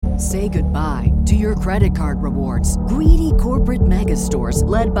Say goodbye to your credit card rewards. Greedy corporate mega stores,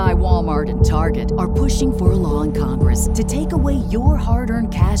 led by Walmart and Target, are pushing for a law in Congress to take away your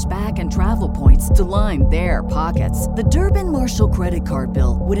hard-earned cash back and travel points to line their pockets. The Durbin-Marshall credit card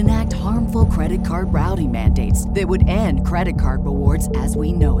bill would enact harmful credit card routing mandates that would end credit card rewards as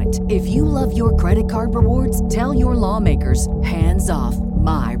we know it. If you love your credit card rewards, tell your lawmakers, hands off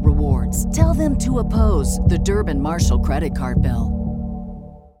my rewards. Tell them to oppose the Durbin-Marshall credit card bill.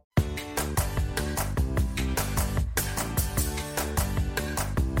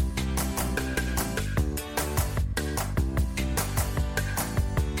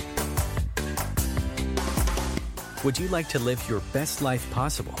 Would you like to live your best life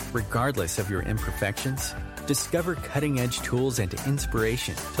possible, regardless of your imperfections? Discover cutting-edge tools and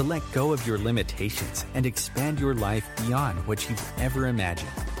inspiration to let go of your limitations and expand your life beyond what you've ever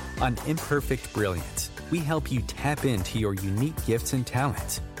imagined. On Imperfect Brilliance, we help you tap into your unique gifts and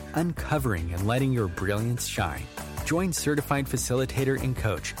talents, uncovering and letting your brilliance shine. Join certified facilitator and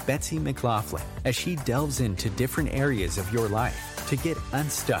coach Betsy McLaughlin as she delves into different areas of your life to get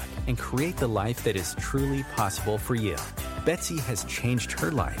unstuck and create the life that is truly possible for you. Betsy has changed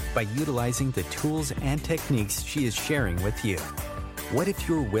her life by utilizing the tools and techniques she is sharing with you. What if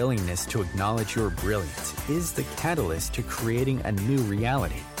your willingness to acknowledge your brilliance is the catalyst to creating a new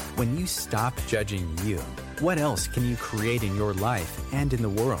reality? When you stop judging you, what else can you create in your life and in the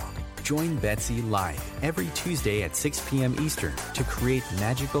world? Join Betsy live every Tuesday at 6 p.m. Eastern to create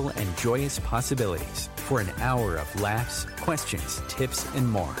magical and joyous possibilities for an hour of laughs, questions, tips,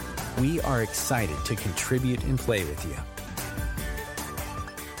 and more. We are excited to contribute and play with you.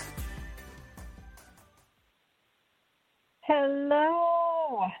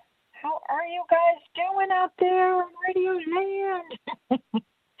 Hello. How are you guys doing out there in Radio Land?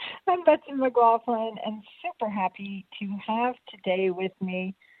 I'm Betsy McLaughlin and super happy to have today with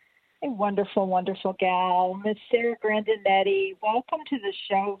me a wonderful, wonderful gal, Miss Sarah Grandinetti. Welcome to the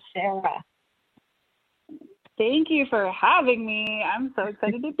show, Sarah. Thank you for having me. I'm so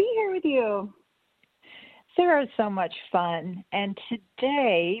excited to be here with you. Sarah is so much fun. And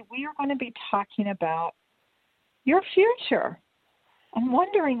today we are going to be talking about your future. I'm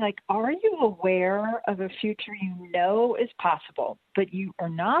wondering, are you aware of a future you know is possible, but you are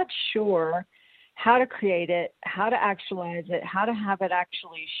not sure how to create it, how to actualize it, how to have it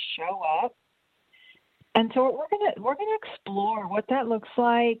actually show up? And so we're gonna explore what that looks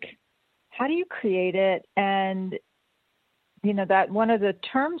like. How do you create it? And that one of the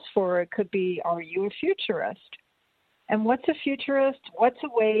terms for it could be, are you a futurist? And what's a futurist? What's a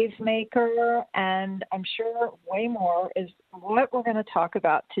wave maker? And I'm sure way more is what we're going to talk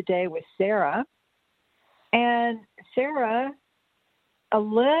about today with Sarah. And Sarah, a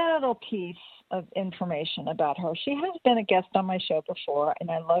little piece of information about her. She has been a guest on my show before,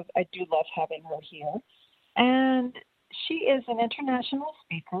 and I do love having her here. And she is an international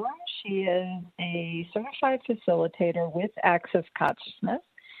speaker. She is a certified facilitator with Access Consciousness,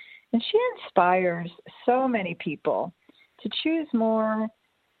 and she inspires so many people to choose more,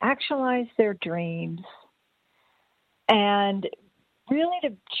 actualize their dreams, and really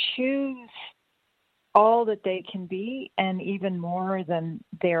to choose all that they can be and even more than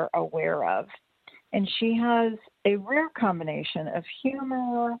they're aware of. And she has a rare combination of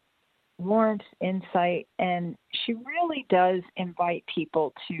humor, warmth, insight, and she really does invite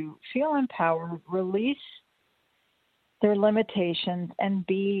people to feel empowered, release their limitations, and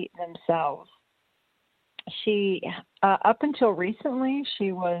be themselves. She, up until recently,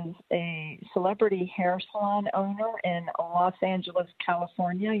 she was a celebrity hair salon owner in Los Angeles,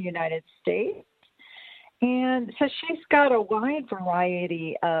 California, United States. And so she's got a wide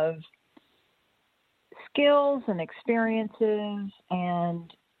variety of skills and experiences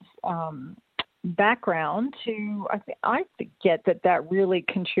and background to, I get that really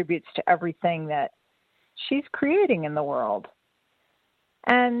contributes to everything that she's creating in the world.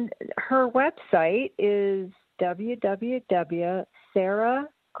 And her website is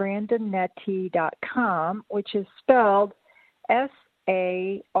www.sarahgrandinetti.com, which is spelled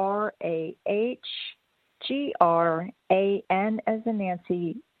SARAHGRAN as in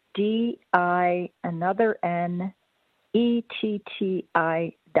Nancy, DI, another N, ETTI.com.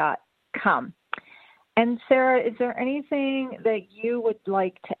 And Sarah, is there anything that you would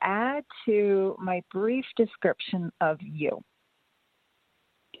like to add to my brief description of you?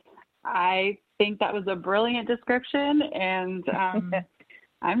 I think that was a brilliant description, and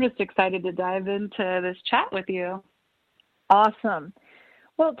I'm just excited to dive into this chat with you. Awesome.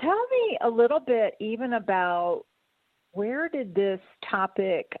 Well, tell me a little bit even about where did this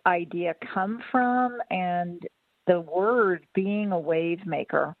topic idea come from and the word being a wave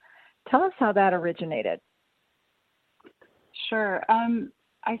maker. Tell us how that originated. Sure.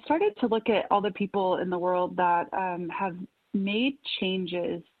 I started to look at all the people in the world that have made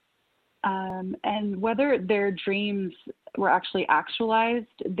changes, and whether their dreams were actually actualized,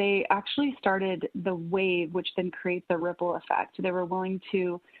 they actually started the wave, which then creates the ripple effect. They were willing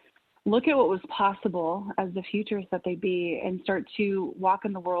to look at what was possible as the futures that they be and start to walk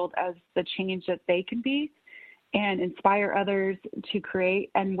in the world as the change that they can be and inspire others to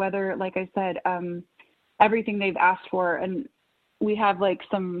create. And whether, like I said, everything they've asked for. And we have like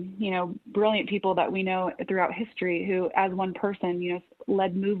some, brilliant people that we know throughout history who, as one person,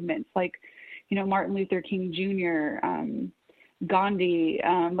 led movements like, Martin Luther King Jr., Gandhi,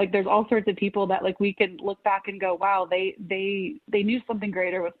 like there's all sorts of people that like we can look back and go, wow, they knew something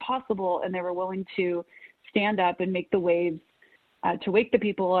greater was possible, and they were willing to stand up and make the waves to wake the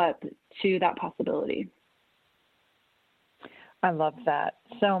people up to that possibility. I love that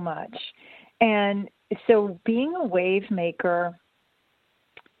so much. And so being a wave maker,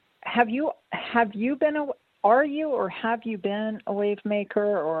 are you a wave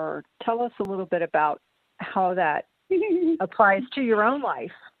maker, or tell us a little bit about how that applies to your own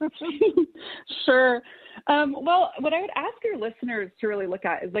life? Sure. Well, what I would ask your listeners to really look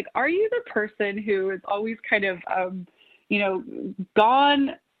at is like, are you the person who is always kind of,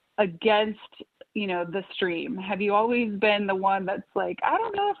 gone against, the stream? Have you always been the one that's like, I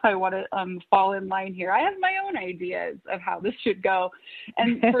don't know if I want to fall in line here. I have my own ideas of how this should go.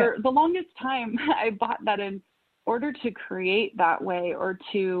 And for the longest time, I bought that in order to create that way, or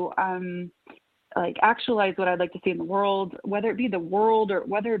to like actualize what I'd like to see in the world, whether it be the world or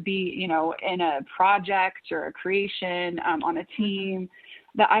whether it be, in a project or a creation, on a team,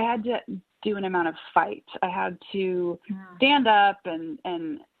 that I had to do an amount of fight. I had to stand up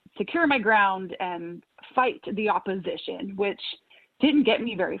and secure my ground and fight the opposition, which didn't get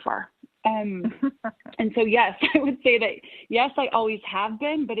me very far. And so, yes, I would say that, yes, I always have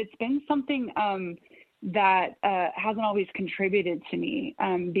been, but it's been something that hasn't always contributed to me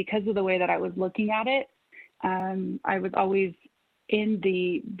because of the way that I was looking at it. I was always in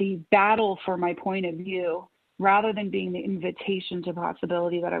the battle for my point of view rather than being the invitation to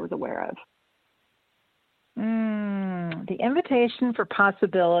possibility that I was aware of. The invitation for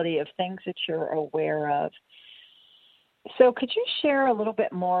possibility of things that you're aware of. So could you share a little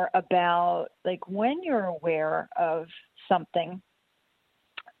bit more about, like, when you're aware of something,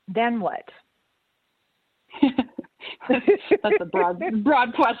 then what? That's a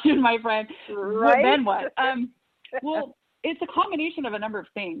broad question, my friend. Right? Then what? Well, it's a combination of a number of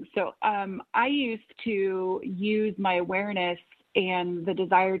things. So I used to use my awareness and the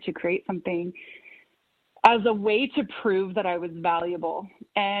desire to create something as a way to prove that I was valuable.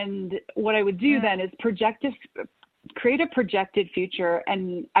 And what I would do then is create a projected future,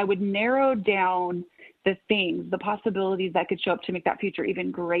 and I would narrow down the possibilities that could show up to make that future even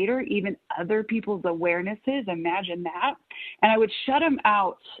greater, even other people's awarenesses. Imagine that. And I would shut them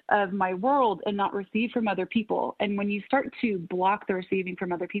out of my world and not receive from other people. And when you start to block the receiving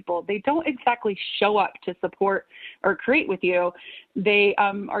from other people, they don't exactly show up to support or create with you. They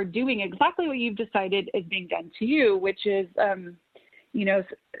are doing exactly what you've decided is being done to you, which is,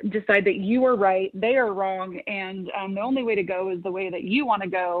 decide that you are right, they are wrong, and the only way to go is the way that you want to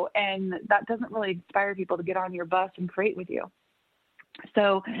go. And that doesn't really inspire people to get on your bus and create with you.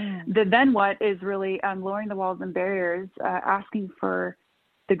 So the then what is really lowering the walls and barriers, asking for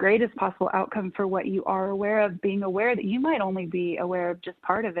the greatest possible outcome for what you are aware of, being aware that you might only be aware of just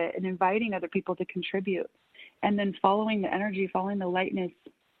part of it, and inviting other people to contribute, and then following the energy, following the lightness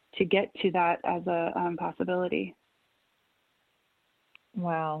to get to that as a possibility.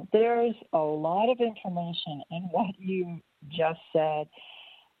 Wow, there's a lot of information in what you just said.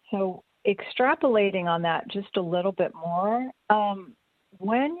 So extrapolating on that just a little bit more,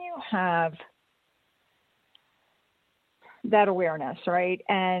 when you have that awareness, right,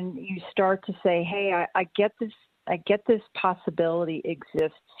 and you start to say, hey, I get this possibility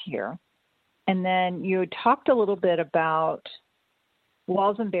exists here. And then you talked a little bit about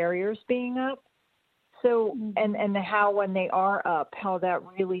walls and barriers being up. So, and how when they are up, how that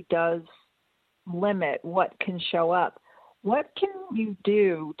really does limit what can show up. What can you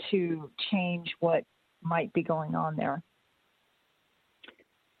do to change what might be going on there?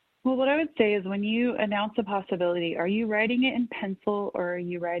 Well, what I would say is, when you announce a possibility, are you writing it in pencil or are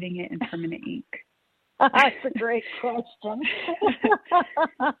you writing it in permanent ink? That's a great question.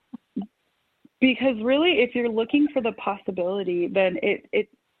 Because really, if you're looking for the possibility, then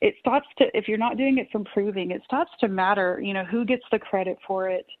it starts to, if you're not doing it from proving, it starts to matter, who gets the credit for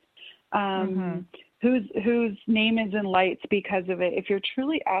it. whose name is in lights because of it. If you're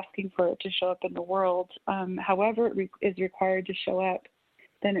truly asking for it to show up in the world, however it is required to show up,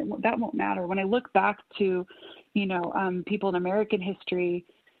 then that won't matter. When I look back to, people in American history,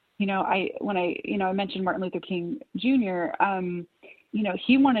 I mentioned Martin Luther King Jr.,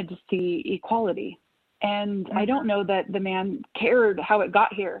 he wanted to see equality. And I don't know that the man cared how it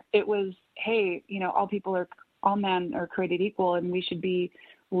got here. It was, hey, all men are created equal, and we should be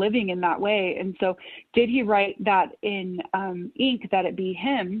living in that way. And so did he write that in ink that it be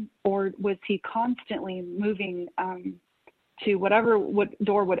him, or was he constantly moving to what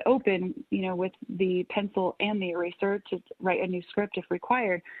door would open, with the pencil and the eraser to write a new script if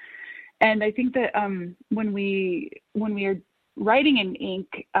required? And I think that when we are writing in ink,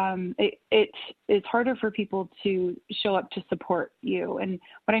 it's harder for people to show up to support you. And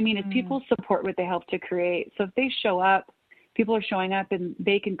what I mean is people support what they help to create. So if they show up, people are showing up and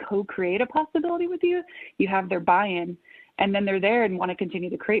they can co-create a possibility with you, you have their buy-in, and then they're there and want to continue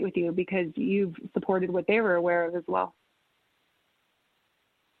to create with you because you've supported what they were aware of as well.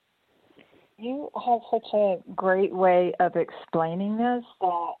 You have such a great way of explaining this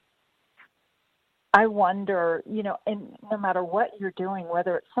that I wonder, and no matter what you're doing,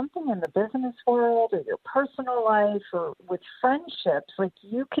 whether it's something in the business world or your personal life or with friendships, like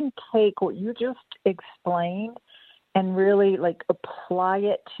you can take what you just explained and really apply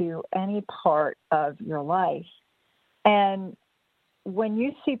it to any part of your life. And when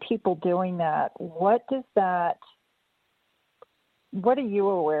you see people doing that, what are you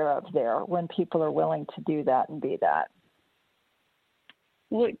aware of there when people are willing to do that and be that?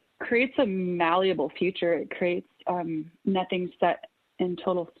 Well, it creates a malleable future. It creates nothing set in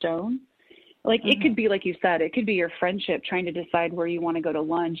total stone. It could be, like you said, it could be your friendship trying to decide where you want to go to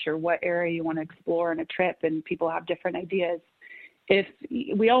lunch or what area you want to explore on a trip, and people have different ideas. If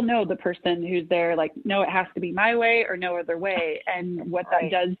we all know the person who's there, no, it has to be my way or no other way, and what that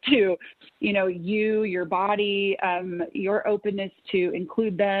does to, your body, your openness to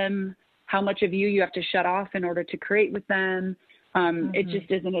include them, how much of you have to shut off in order to create with them. It just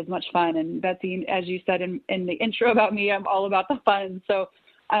isn't as much fun. And Betsy, as you said in the intro about me, I'm all about the fun. So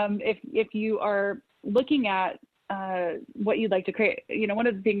if you are looking at what you'd like to create, one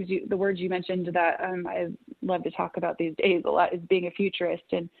of the things, the words you mentioned that I love to talk about these days a lot is being a futurist.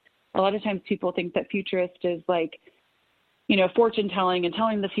 And a lot of times people think that futurist is fortune telling and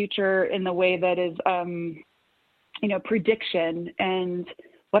telling the future in the way that is, prediction. And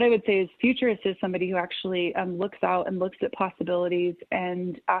what I would say is futurist is somebody who actually looks out and looks at possibilities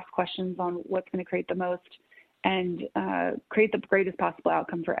and asks questions on what's going to create the most and create the greatest possible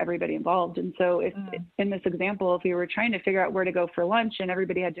outcome for everybody involved. And so if in this example, if you were trying to figure out where to go for lunch and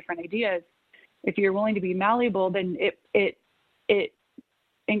everybody had different ideas, if you're willing to be malleable, then it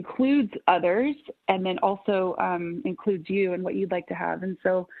includes others and then also includes you and what you'd like to have. And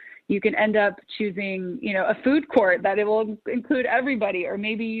so you can end up choosing, a food court that it will include everybody, or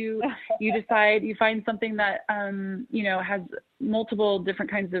maybe you decide you find something that, has multiple different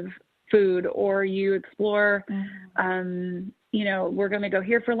kinds of food, or you explore, we're going to go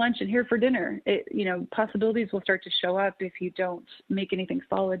here for lunch and here for dinner. Possibilities will start to show up if you don't make anything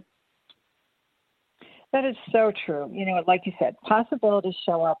solid. That is so true. Like you said, possibilities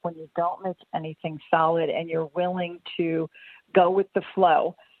show up when you don't make anything solid and you're willing to go with the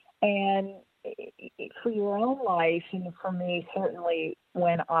flow. And for your own life, and for me, certainly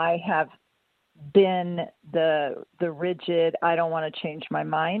when I have been the rigid, I don't want to change my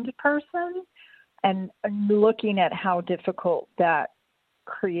mind person, and looking at how difficult that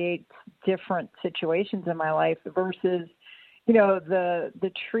creates different situations in my life versus,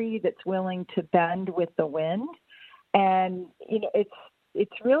 the tree that's willing to bend with the wind. And,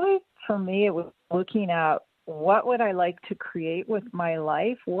 it's really, for me, it was looking at what would I like to create with my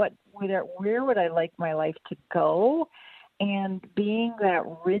life? Where would I like my life to go? And being that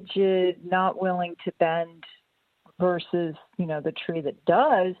rigid, not willing to bend versus, the tree that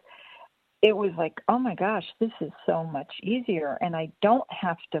does, it was like, oh my gosh, this is so much easier. And I don't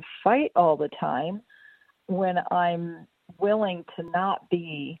have to fight all the time when I'm willing to not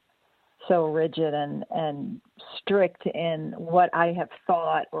be so rigid and strict in what I have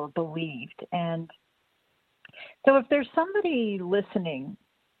thought or believed. And so if there's somebody listening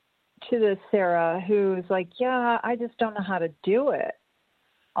to this, Sarah, who's like, yeah, I just don't know how to do it.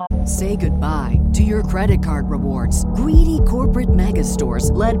 Say goodbye to your credit card rewards. Greedy corporate mega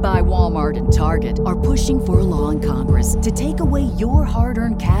stores, led by Walmart and Target, are pushing for a law in Congress to take away your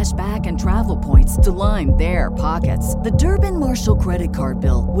hard-earned cash back and travel points to line their pockets. The Durbin-Marshall credit card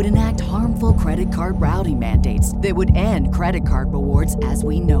bill would enact harmful credit card routing mandates that would end credit card rewards as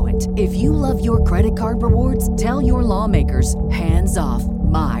we know it. If you love your credit card rewards, tell your lawmakers, hands off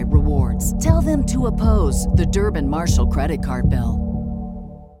my rewards. Tell them to oppose the Durbin-Marshall credit card bill.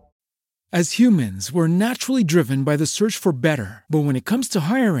 As humans, we're naturally driven by the search for better. But when it comes to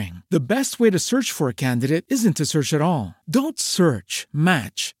hiring, the best way to search for a candidate isn't to search at all. Don't search,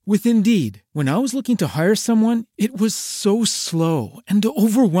 match with Indeed. When I was looking to hire someone, it was so slow and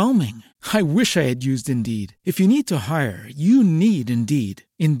overwhelming. I wish I had used Indeed. If you need to hire, you need Indeed.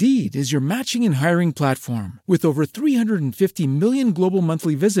 Indeed is your matching and hiring platform with over 350 million global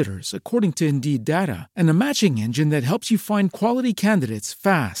monthly visitors, according to Indeed data, and a matching engine that helps you find quality candidates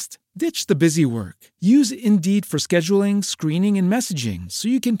fast. Ditch the busy work. Use Indeed for scheduling, screening, and messaging so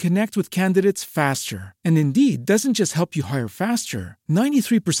you can connect with candidates faster. And Indeed doesn't just help you hire faster.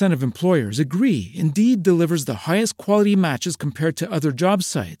 93% of employers agree Indeed delivers the highest quality matches compared to other job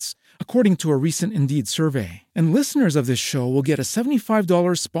sites, according to a recent Indeed survey. And listeners of this show will get a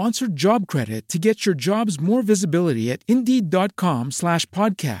 $75 sponsored job credit to get your jobs more visibility at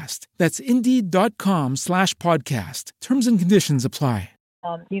Indeed.com/podcast. That's Indeed.com/podcast. Terms and conditions apply.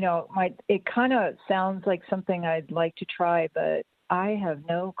 It kind of sounds like something I'd like to try, but I have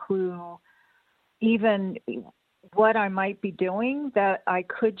no clue even what I might be doing that I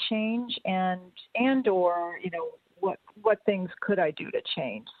could change or what things could I do to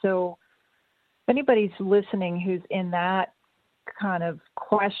change. So if anybody's listening who's in that kind of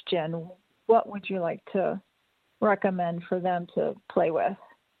question, what would you like to recommend for them to play with?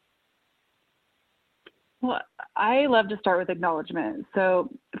 Well, I love to start with acknowledgement.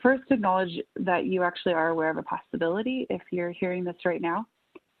 So first, acknowledge that you actually are aware of a possibility. If you're hearing this right now,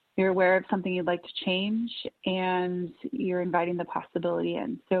 you're aware of something you'd like to change and you're inviting the possibility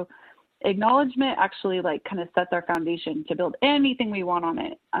in. So acknowledgement actually kind of sets our foundation to build anything we want on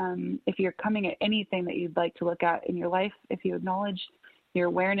it. If you're coming at anything that you'd like to look at in your life, if you acknowledge your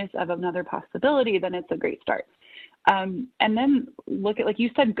awareness of another possibility, then it's a great start. And then look at, like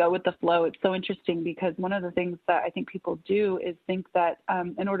you said, go with the flow. It's so interesting because one of the things that I think people do is think that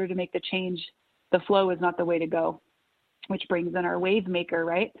in order to make the change, the flow is not the way to go, which brings in our wave maker,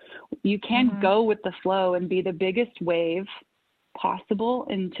 right? You can go with the flow and be the biggest wave possible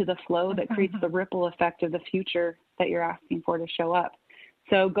into the flow that creates the ripple effect of the future that you're asking for to show up.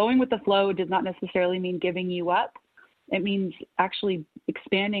 So going with the flow does not necessarily mean giving you up. It means actually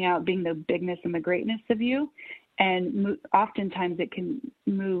expanding out, being the bigness and the greatness of you. And oftentimes it can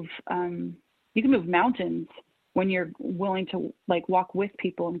move, you can move mountains when you're willing to walk with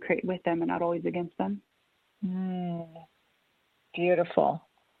people and create with them and not always against them. Beautiful.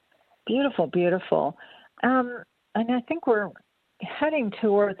 Beautiful, beautiful. And I think we're heading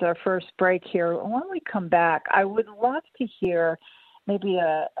towards our first break here. When we come back, I would love to hear maybe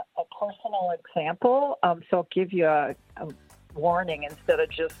a personal example. So I'll give you a warning instead of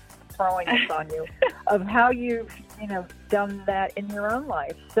just throwing this on you of how you've done that in your own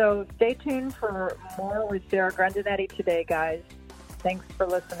life. So stay tuned for more with Sarah Grandinetti today, guys. Thanks for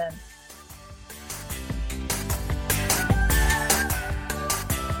listening.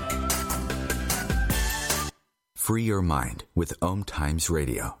 Free your mind with Om Times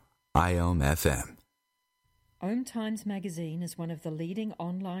Radio, IOM FM. Om Times Magazine is one of the leading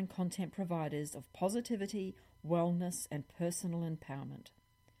online content providers of positivity, wellness, and personal empowerment.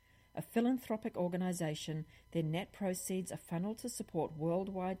 A philanthropic organization, their net proceeds are funneled to support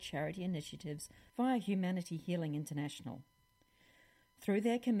worldwide charity initiatives via Humanity Healing International. Through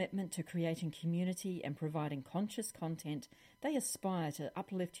their commitment to creating community and providing conscious content, they aspire to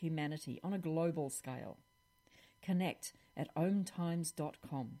uplift humanity on a global scale. Connect at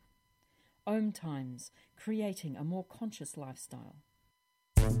omtimes.com. Om Times, creating a more conscious lifestyle.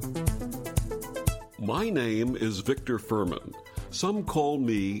 My name is Victor Furman. Some call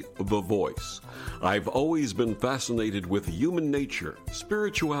me The Voice. I've always been fascinated with human nature,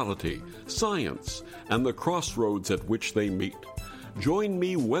 spirituality, science, and the crossroads at which they meet. Join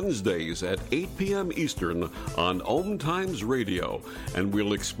me Wednesdays at 8 p.m. Eastern on Om Times Radio, and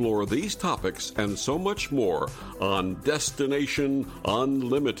we'll explore these topics and so much more on Destination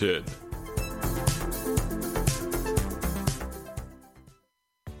Unlimited.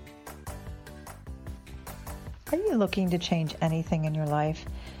 Are you looking to change anything in your life?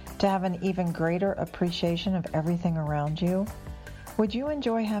 To have an even greater appreciation of everything around you? Would you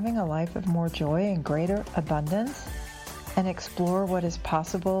enjoy having a life of more joy and greater abundance? and explore what is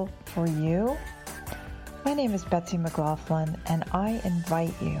possible for you? My name is Betsy McLaughlin, and I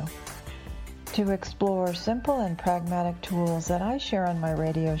invite you to explore simple and pragmatic tools that I share on my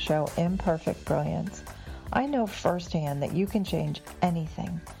radio show, Imperfect Brilliance. I know firsthand that you can change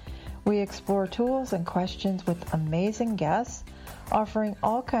anything. We explore tools and questions with amazing guests, offering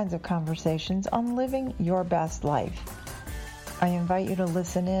all kinds of conversations on living your best life. I invite you to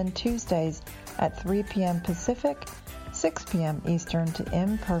listen in Tuesdays at 3 p.m. Pacific, 6 p.m. Eastern to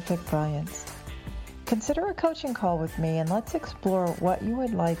Imperfect Brilliance. Consider a coaching call with me and let's explore what you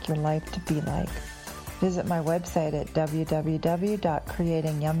would like your life to be like. Visit my website at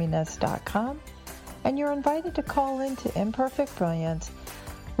www.creatingyumminess.com and you're invited to call in to Imperfect Brilliance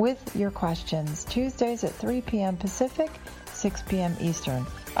with your questions Tuesdays at 3 p.m. Pacific, 6 p.m. Eastern.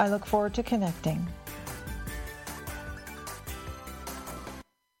 I look forward to connecting.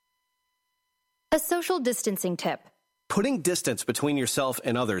 A social distancing tip. Putting distance between yourself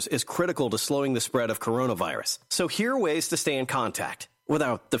and others is critical to slowing the spread of coronavirus. So here are ways to stay in contact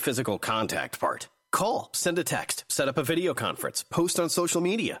without the physical contact part. Call, send a text, set up a video conference, post on social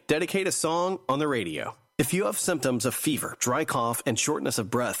media, dedicate a song on the radio. If you have symptoms of fever, dry cough, and shortness of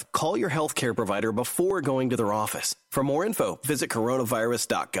breath, call your healthcare provider before going to their office. For more info, visit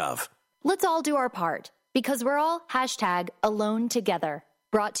coronavirus.gov. Let's all do our part because we're all #AloneTogether.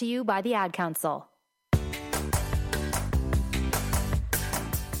 Brought to you by the Ad Council.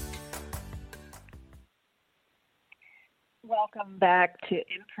 Welcome back to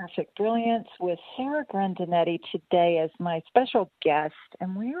Imperfect Brilliance with Sarah Grandinetti today as my special guest.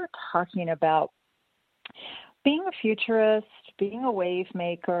 And we are talking about being a futurist, being a wave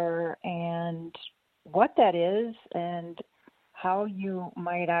maker, and what that is and how you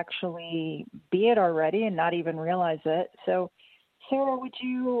might actually be it already and not even realize it. So, Sarah, do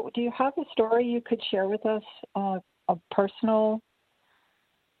you have a story you could share with us, a personal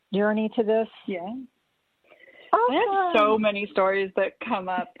journey to this? Yeah. Awesome. I have so many stories that come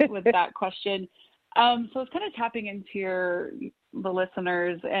up with that question. So it's kind of tapping into the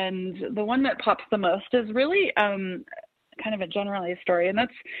listeners, and the one that pops the most is really kind of a generalized story, and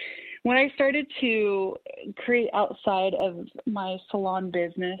that's when I started to create outside of my salon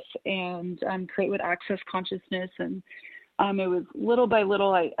business and create with Access Consciousness, and it was little by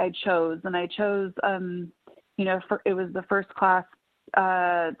little I chose it was the first class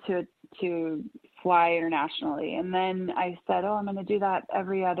to fly internationally. And then I said, I'm going to do that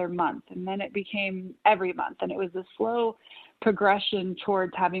every other month. And then it became every month. And it was a slow progression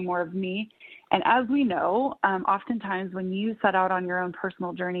towards having more of me. And as we know, oftentimes when you set out on your own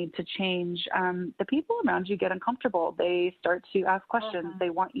personal journey to change, the people around you get uncomfortable. They start to ask questions. Mm-hmm.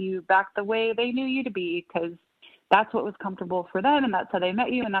 They want you back the way they knew you to be because that's what was comfortable for them. And that's how they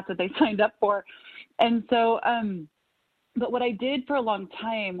met you. And that's what they signed up for. And so, but what I did for a long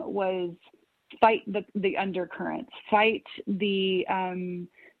time was fight the undercurrents, fight the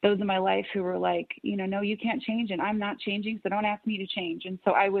those in my life who were like, no, you can't change, and I'm not changing, so don't ask me to change. And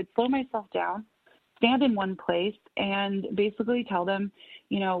so I would slow myself down, stand in one place, and basically tell them,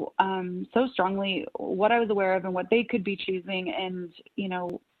 so strongly what I was aware of and what they could be choosing, and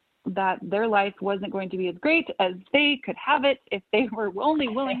that their life wasn't going to be as great as they could have it if they were only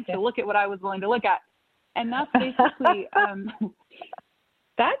willing to look at what I was willing to look at. And that's basically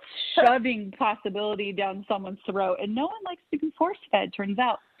that's shoving possibility down someone's throat, and no one likes to be force-fed, turns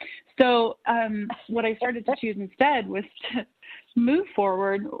out. So what I started to choose instead was to move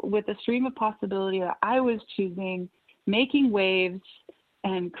forward with a stream of possibility that I was choosing, making waves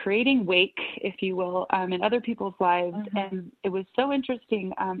and creating wake, if you will, in other people's lives. Mm-hmm. And it was so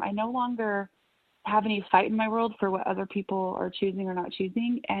interesting. I no longer have any fight in my world for what other people are choosing or not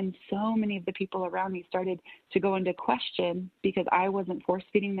choosing. And so many of the people around me started to go into question because I wasn't force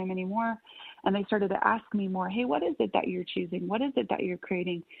feeding them anymore. And they started to ask me more, hey, what is it that you're choosing? What is it that you're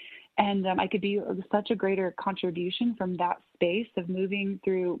creating? And I could be such a greater contribution from that space of moving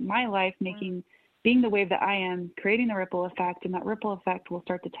through my life, being the wave that I am, creating the ripple effect. And that ripple effect will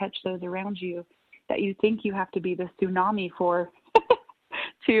start to touch those around you that you think you have to be this tsunami for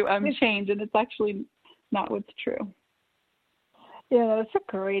to change, and it's actually not what's true. Yeah, that's a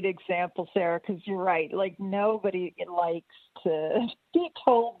great example, Sarah, because you're right. Like, nobody likes to be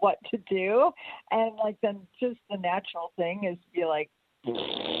told what to do, and then just the natural thing is to be like, sound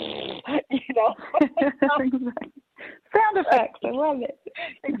effects. I love it.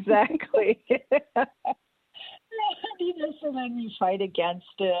 Exactly. So then you fight against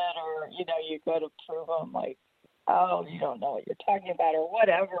it, or you go to prove them like, oh, you don't know what you're talking about or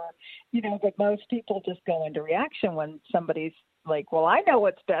whatever, but most people just go into reaction when somebody's like, well, I know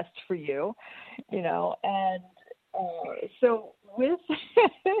what's best for you, and So with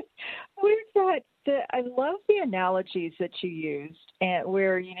that, I love the analogies that you used, and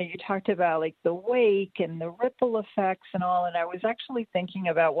where you talked about like the wake and the ripple effects and all. And I was actually thinking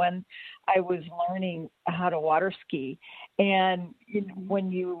about when I was learning how to water ski, and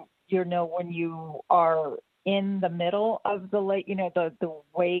when you are in the middle of the lake, the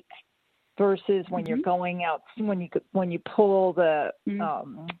wake versus when you're going out, when you pull the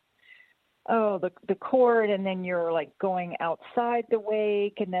the cord, and then you're like going outside the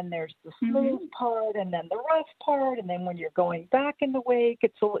wake, and then there's the smooth part, and then the rough part, and then when you're going back in the wake,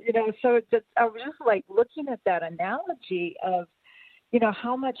 it's so it's just, I was just like looking at that analogy of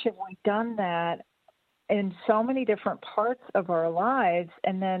how much have we done that in so many different parts of our lives,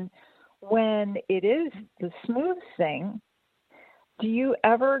 and then when it is the smooth thing, do you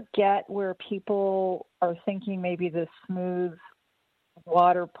ever get where people are thinking maybe the smooth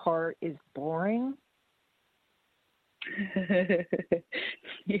water part is boring?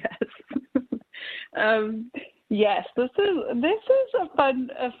 Yes. Yes, this is a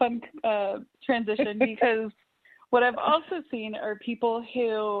fun transition because what I've also seen are people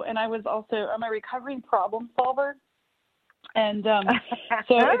who, and I'm a recovering problem solver. And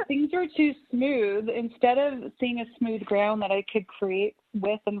so if things are too smooth, instead of seeing a smooth ground that I could create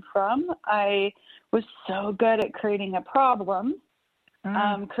with and from, I was so good at creating a problem,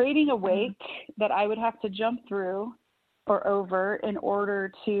 creating a wake that I would have to jump through or over in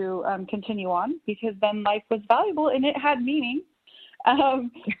order to continue on, because then life was valuable and it had meaning.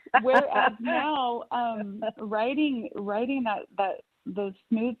 Whereas now, writing the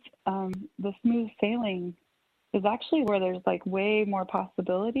smooth sailing is actually where there's like way more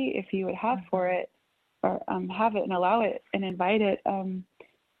possibility if you would have for it, or have it and allow it and invite it.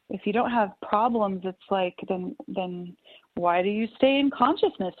 If you don't have problems, it's like, then why do you stay in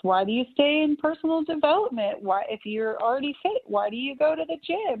consciousness? Why do you stay in personal development? Why, if you're already fit, why do you go to the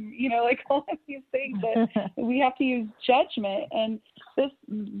gym? Like all of these things that we have to use judgment. And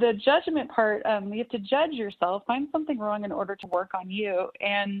the judgment part, you have to judge yourself, find something wrong in order to work on you.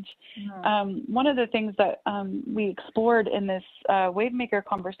 And one of the things that we explored in this Wavemaker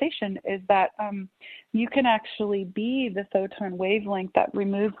conversation is that you can actually be the photon wavelength that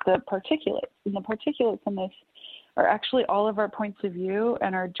removes the particulates. And the particulates in this are actually all of our points of view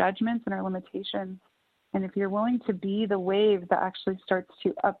and our judgments and our limitations. And if you're willing to be the wave that actually starts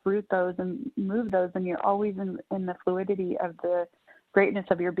to uproot those and move those, then you're always in the fluidity of the greatness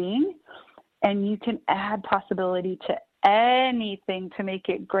of your being. And you can add possibility to anything to make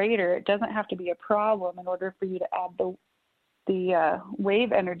it greater. It doesn't have to be a problem in order for you to add the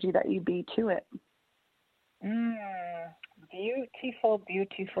wave energy that you be to it. Beautiful,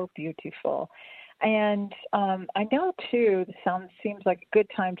 beautiful, beautiful. And I know, too, the seems like a good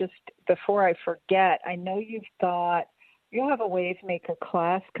time, just before I forget, I know you'll have a Wavemaker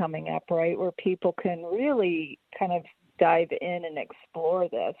class coming up, right, where people can really kind of dive in and explore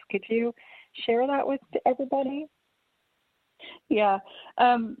this. Could you share that with everybody? Yeah.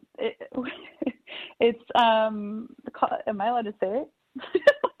 It's, am I allowed to say it?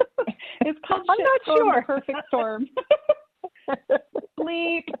 It's called I'm not sure. Perfect Storm.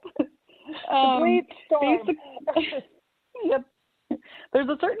 Bleep. Bleep storm. Yep. There's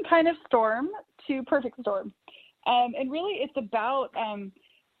a certain kind of storm to perfect storm. And really it's about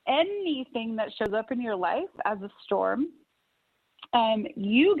anything that shows up in your life as a storm.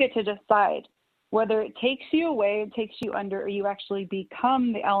 You get to decide whether it takes you away, it takes you under, or you actually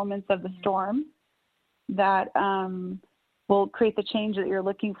become the elements of the storm that will create the change that you're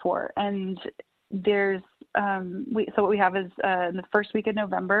looking for. And there's so what we have is in the first week of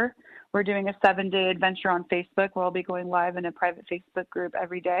November, we're doing a 7-day adventure on Facebook where I'll be going live in a private Facebook group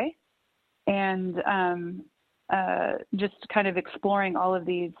every day, and just kind of exploring all of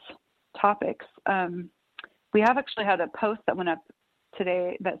these topics. We have actually had a post that went up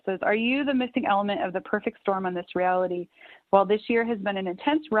today that says, "Are you the missing element of the perfect storm on this reality? While this year has been an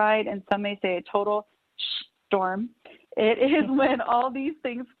intense ride, and some may say a total storm, it is when all these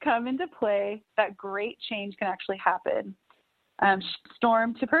things come into play that great change can actually happen.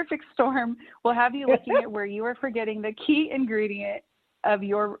 Storm to perfect storm will have you looking at where you are forgetting the key ingredient of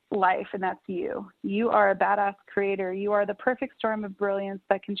your life, and that's you. You are a badass creator. You are the perfect storm of brilliance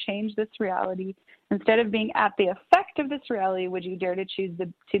that can change this reality. Instead of being at the effect of this reality, would you dare to choose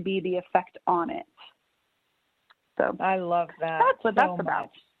to be the effect on it?" So I love that. That's what that's about.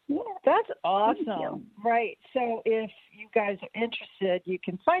 Yeah, that's awesome. Right. So if you guys are interested, you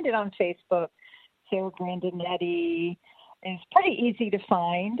can find it on Facebook. Sarah Grandinetti is pretty easy to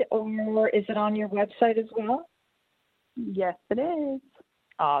find. Or is it on your website as well? Yes, it is.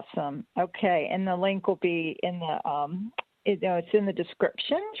 Awesome. Okay, and the link will be in the it's in the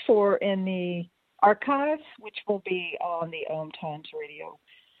description in the archives, which will be on the Om Times Radio.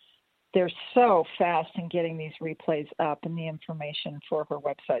 They're so fast in getting these replays up, and the information for her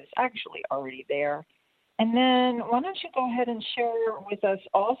website is actually already there. And then why don't you go ahead and share with us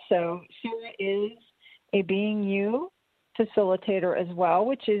also, Sarah is a Being You facilitator as well,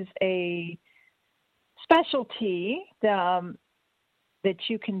 which is a specialty that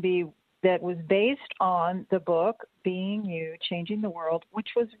you can be, that was based on the book Being You, Changing the World, which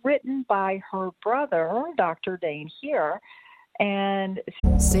was written by her brother, Dr. Dain Heer. And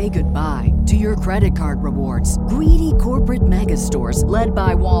say goodbye to your credit card rewards. Greedy corporate mega stores, led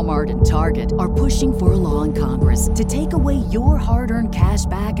by Walmart and Target, are pushing for a law in Congress to take away your hard-earned cash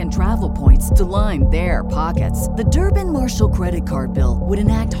back and travel points to line their pockets. The Durbin-Marshall credit card bill would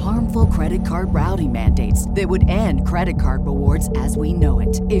enact harmful credit card routing mandates that would end credit card rewards as we know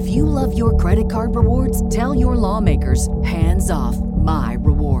it. If you love your credit card rewards, tell your lawmakers, hands off my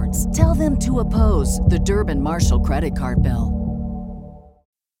rewards. Tell them to oppose the Durbin-Marshall credit card bill.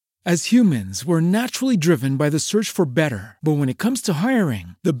 As humans, we're naturally driven by the search for better. But when it comes to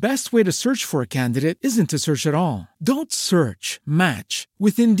hiring, the best way to search for a candidate isn't to search at all. Don't search, match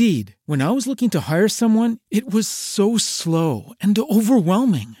with Indeed. When I was looking to hire someone, it was so slow and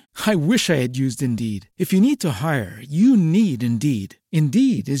overwhelming. I wish I had used Indeed. If you need to hire, you need Indeed.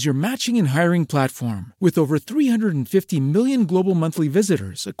 Indeed is your matching and hiring platform with over 350 million global monthly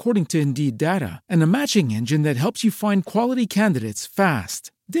visitors, according to Indeed data, and a matching engine that helps you find quality candidates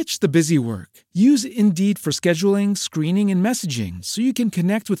fast. Ditch the busy work. Use Indeed for scheduling, screening, and messaging so you can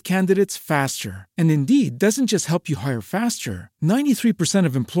connect with candidates faster. And Indeed doesn't just help you hire faster. 93%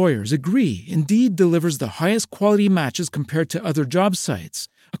 of employers agree Indeed delivers the highest quality matches compared to other job sites,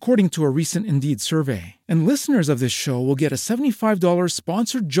 according to a recent Indeed survey. And listeners of this show will get a $75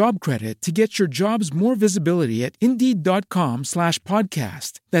 sponsored job credit to get your jobs more visibility at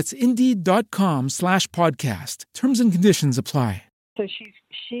Indeed.com/podcast. That's Indeed.com/podcast. Terms and conditions apply. So she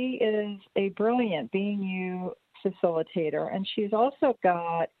is a brilliant Being You facilitator, and she's also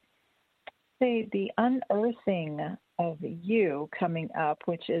got the Unearthing of You coming up,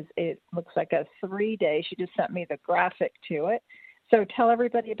 which is, it looks like a 3-day. She just sent me the graphic to it. So tell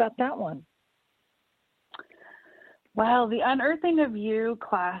everybody about that one. Well, the Unearthing of You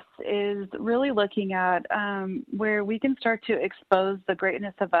class is really looking at where we can start to expose the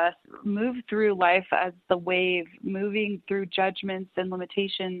greatness of us, move through life as the wave, moving through judgments and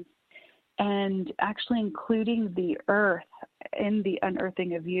limitations, and actually including the earth in the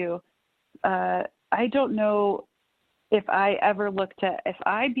Unearthing of You. I don't know if I ever looked at, if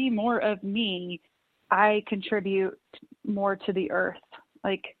I be more of me, I contribute more to the earth.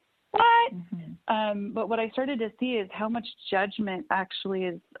 Like, what? Mm-hmm. But what I started to see is how much judgment actually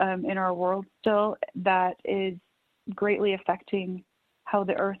is in our world still that is greatly affecting how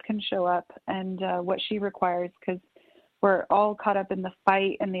the earth can show up and what she requires, because we're all caught up in the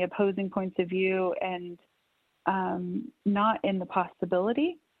fight and the opposing points of view and not in the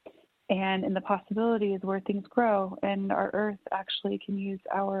possibility. And in the possibility is where things grow, and our earth actually can use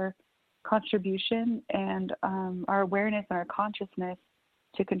our contribution and our awareness and our consciousness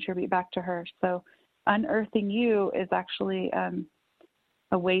to contribute back to her. So Unearthing You is actually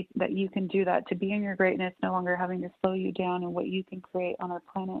a way that you can do that, to be in your greatness, no longer having to slow you down and what you can create on our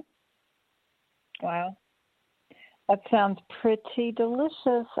planet. Wow. That sounds pretty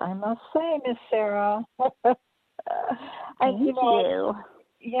delicious, I must say, Miss Sarah. Thank you.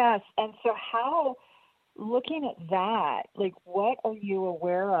 Yes. And so how, looking at that, like, what are you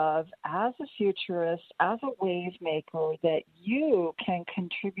aware of as a futurist, as a wave maker, that you can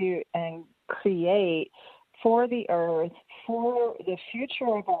contribute and create for the earth, for the future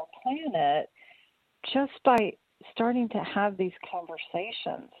of our planet, just by starting to have these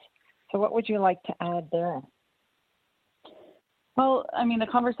conversations? So what would you like to add there? Well, I mean, the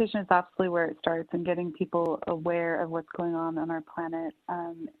conversation is absolutely where it starts, and getting people aware of what's going on our planet,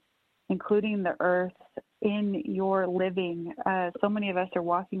 including the earth in your living. So many of us are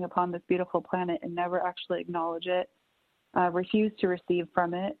walking upon this beautiful planet and never actually acknowledge it, refuse to receive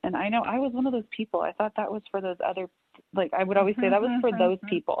from it. And I know I was one of those people. I thought that was for those other, like I would always say that was for those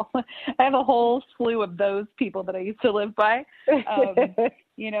people. I have a whole slew of those people that I used to live by.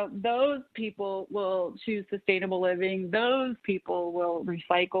 Those people will choose sustainable living. Those people will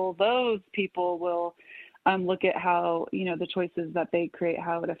recycle. Those people will look at how, the choices that they create,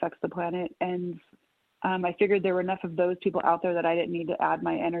 how it affects the planet. And I figured there were enough of those people out there that I didn't need to add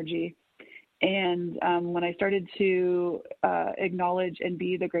my energy. And when I started to acknowledge and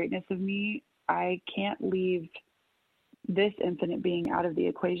be the greatness of me, I can't leave this infinite being out of the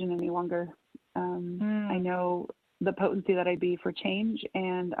equation any longer. I know the potency that I be for change,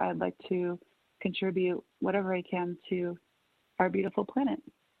 and I'd like to contribute whatever I can to our beautiful planet.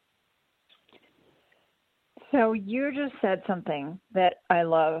 So you just said something that I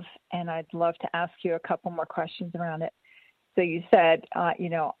love, and I'd love to ask you a couple more questions around it. So you said,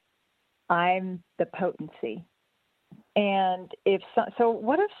 I'm the potency. And so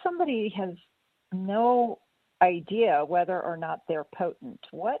what if somebody has no idea whether or not they're potent?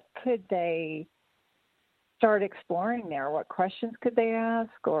 What could they start exploring there? What questions could they ask,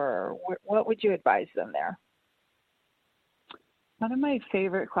 or what would you advise them there? One of my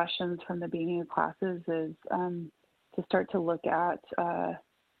favorite questions from the beginning of classes is to start to look at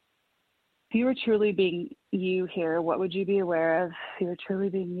if you were truly being you here, what would you be aware of? If you were truly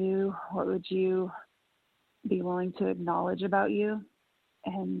being you, what would you be willing to acknowledge about you?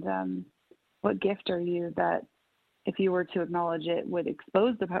 And what gift are you that, if you were to acknowledge it, would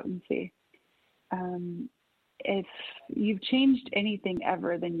expose the potency? If you've changed anything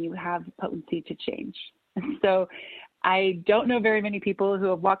ever, then you have potency to change. So I don't know very many people who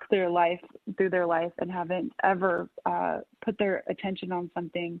have walked through their life and haven't ever put their attention on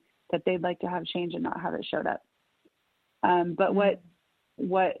something that they'd like to have change and not have it showed up. But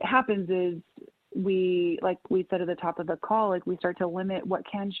what happens is we, like we said at the top of the call, like we start to limit what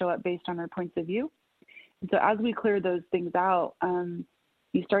can show up based on our points of view. And so as we clear those things out,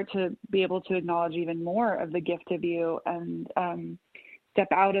 you start to be able to acknowledge even more of the gift of you and step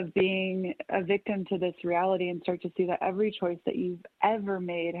out of being a victim to this reality and start to see that every choice that you've ever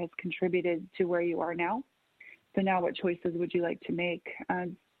made has contributed to where you are now. So now what choices would you like to make?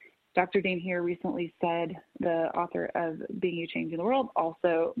 Dr. Dain Heer recently said, the author of Being You Changing the World,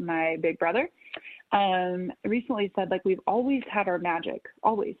 also my big brother, recently said, like, we've always had our magic,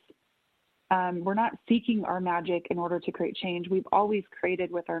 always. We're not seeking our magic in order to create change. We've always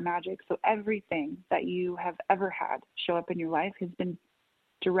created with our magic. So everything that you have ever had show up in your life has been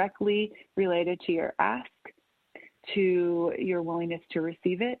directly related to your ask, to your willingness to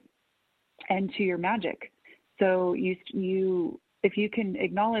receive it, and to your magic. So if you can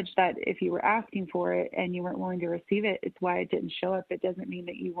acknowledge that if you were asking for it and you weren't willing to receive it, it's why it didn't show up. It doesn't mean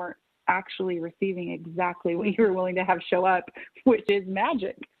that you weren't actually receiving exactly what you were willing to have show up, which is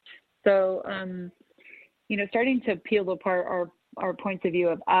magic. So, starting to peel apart our points of view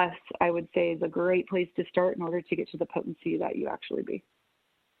of us, I would say, is a great place to start in order to get to the potency that you actually be.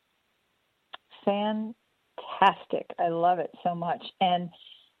 Fantastic. I love it so much. And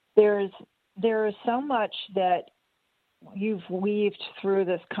there is so much that you've weaved through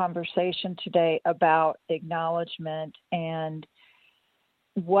this conversation today about acknowledgement and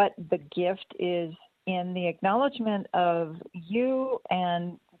what the gift is in the acknowledgement of you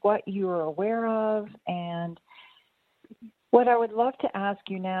and what you are aware of. And what I would love to ask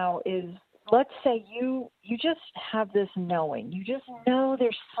you now is, let's say you just have this knowing. You just know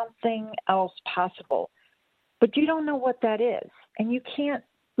there's something else possible, but you don't know what that is. And you can't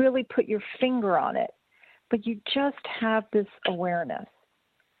really put your finger on it, but you just have this awareness.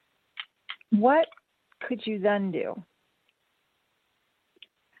 What could you then do?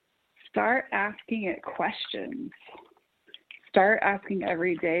 Start asking it questions. Start asking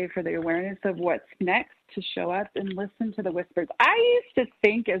every day for the awareness of what's next to show up, and listen to the whispers. I used to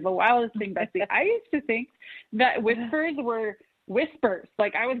think, as the wildest thing, Betsy, I used to think that whispers were whispers,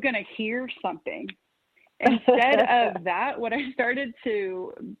 like I was going to hear something. Instead of that, what I started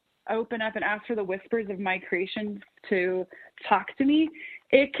to open up and ask for the whispers of my creations to talk to me,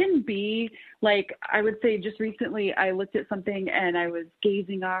 it can be like, I would say just recently I looked at something and I was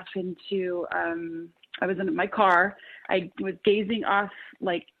gazing off into, I was in my car. I was gazing off,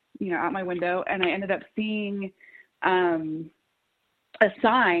 like, out my window, and I ended up seeing a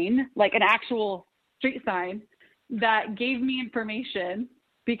sign, like an actual street sign, that gave me information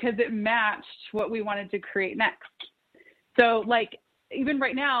because it matched what we wanted to create next. So, like, even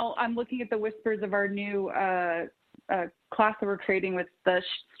right now, I'm looking at the whispers of our new class that we're creating with the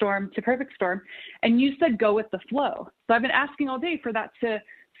Storm to Perfect Storm, and you said go with the flow. So I've been asking all day for that to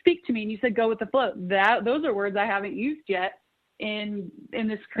speak to me, and you said go with the flow. Those are words I haven't used yet in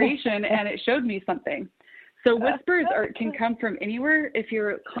this creation, and it showed me something. So whispers can come from anywhere if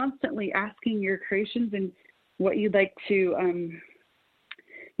you're constantly asking your creations and what you'd like to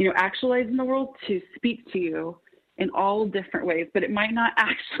actualize in the world to speak to you in all different ways. But it might not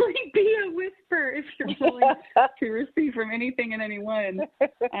actually be a whisper if you're willing to receive from anything and anyone.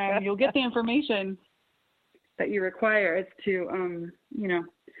 You'll get the information that you require as to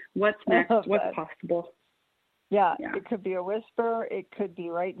what's next, what's possible. Yeah, it could be a whisper. It could be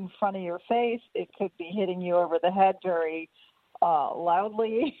right in front of your face. It could be hitting you over the head very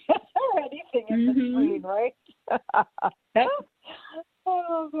loudly. Anything in between, right? Yep. I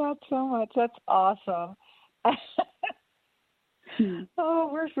love that so much. That's awesome. Oh,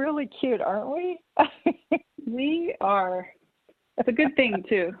 we're really cute, aren't we? We are. That's a good thing,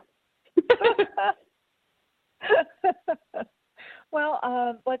 too. Well,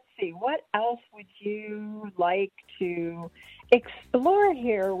 let's see. What else would you like to explore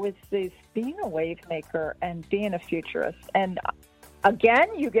here with this being a wave maker and being a futurist? And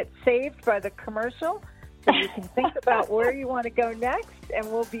again, you get saved by the commercial, so you can think about where you want to go next.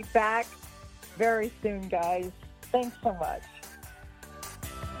 And we'll be back very soon, guys. Thanks so much.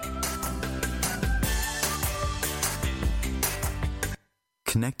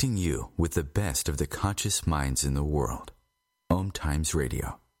 Connecting you with the best of the conscious minds in the world. Om Times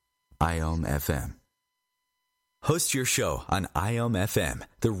Radio. IOM FM. Host your show on IOM FM,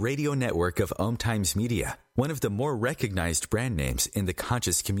 the radio network of Om Times Media, one of the more recognized brand names in the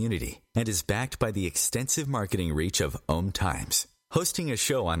conscious community, and is backed by the extensive marketing reach of Om Times. Hosting a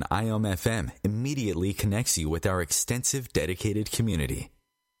show on IOM FM immediately connects you with our extensive dedicated community.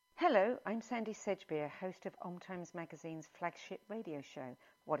 Hello, I'm Sandy Sedgbeer, host of Om Times Magazine's flagship radio show,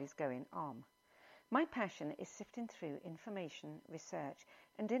 What is Going Om. My passion is sifting through information, research,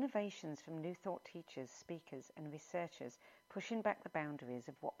 and innovations from new thought teachers, speakers, and researchers pushing back the boundaries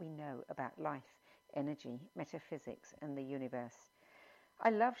of what we know about life, energy, metaphysics, and the universe. I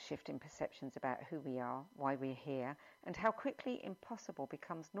love shifting perceptions about who we are, why we're here, and how quickly impossible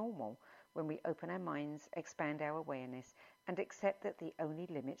becomes normal when we open our minds, expand our awareness, and accept that the only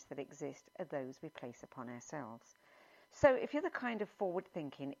limits that exist are those we place upon ourselves. So if you're the kind of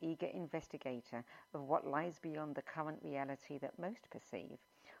forward-thinking, eager investigator of what lies beyond the current reality that most perceive,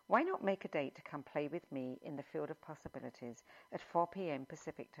 why not make a date to come play with me in the field of possibilities at 4 p.m.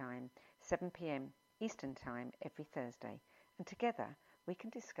 Pacific Time, 7 p.m. Eastern Time every Thursday, and together we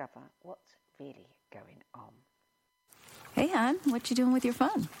can discover what's really going on. Hey, hon, what you doing with your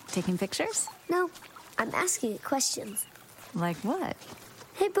phone? Taking pictures? No, I'm asking it questions. Like what?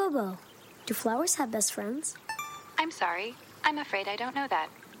 Hey, Bobo, do flowers have best friends? I'm sorry. I'm afraid I don't know that.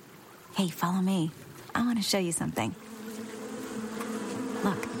 Hey, follow me. I want to show you something.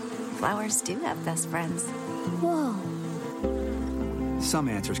 Look, flowers do have best friends. Whoa. Some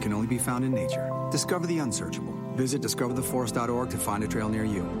answers can only be found in nature. Discover the unsearchable. Visit discovertheforest.org to find a trail near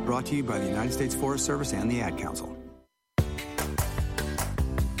you. Brought to you by the United States Forest Service and the Ad Council.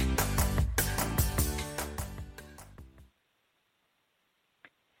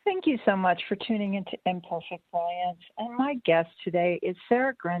 Thank you so much for tuning into Imperfect Brilliance. And my guest today is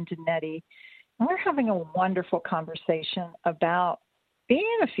Sarah Grandinetti. And we're having a wonderful conversation about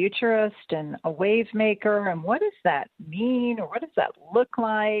being a futurist and a wave maker, and what does that mean, or what does that look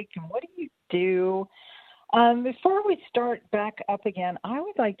like, and what do you do? Before we start back up again, I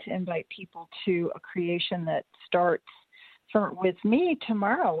would like to invite people to a creation that starts with me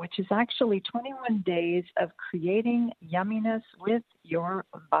tomorrow, which is actually 21 days of creating yumminess with your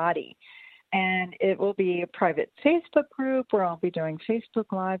body. And it will be a private Facebook group where I'll be doing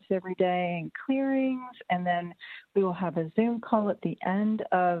Facebook Lives every day and clearings. And then we will have a Zoom call at the end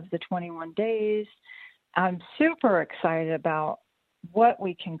of the 21 days. I'm super excited about what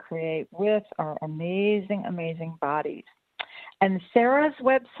we can create with our amazing, amazing bodies. And Sarah's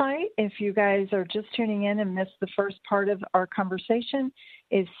website, if you guys are just tuning in and missed the first part of our conversation,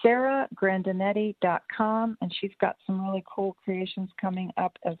 is sarahgrandinetti.com, and she's got some really cool creations coming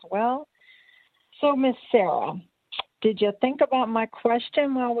up as well. So, Miss Sarah, did you think about my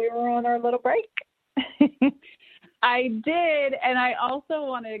question while we were on our little break? I did, and I also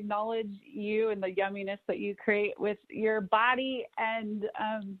want to acknowledge you and the yumminess that you create with your body, and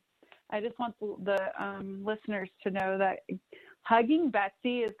I just want the listeners to know that hugging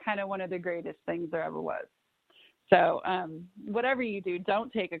Betsy is kind of one of the greatest things there ever was. So whatever you do,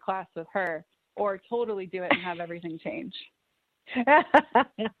 don't take a class with her, or totally do it and have everything change.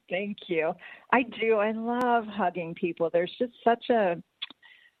 Thank you. I do. I love hugging people. There's just such a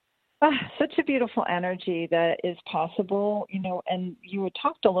beautiful energy that is possible, and you had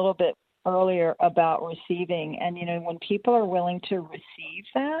talked a little bit earlier about receiving, and when people are willing to receive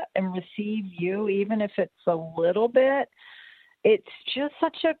that and receive you, even if it's a little bit, it's just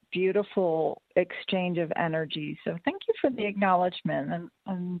such a beautiful exchange of energy. So thank you for the acknowledgement,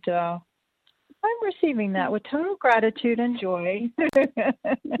 and I'm receiving that with total gratitude and joy.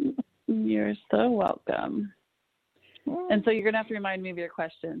 You're so welcome. And so you're going to have to remind me of your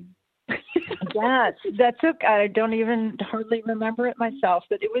question. Yes, that's okay. I don't even hardly remember it myself,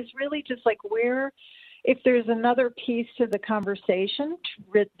 but it was really just like, where if there's another piece to the conversation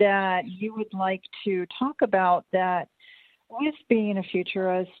that you would like to talk about that with being a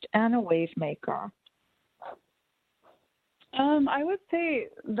futurist and a wave maker. I would say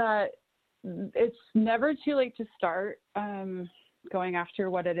that it's never too late to start going after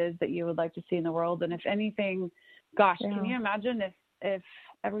what it is that you would like to see in the world. And if anything, gosh, can you imagine if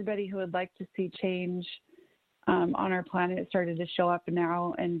everybody who would like to see change on our planet started to show up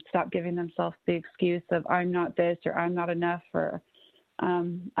now and stop giving themselves the excuse of I'm not this or I'm not enough or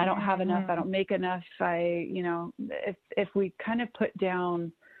I don't have enough, I don't make enough. If we kind of put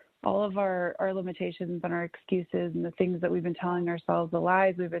down all of our limitations and our excuses and the things that we've been telling ourselves, the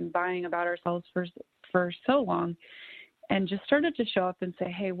lies we've been buying about ourselves for so long, and just started to show up and say,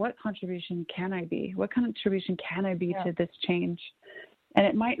 hey, what contribution can I be? What contribution can I be to this change? And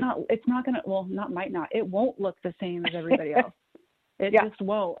it won't look the same as everybody else. It just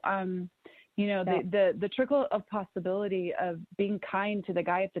won't. The trickle of possibility of being kind to the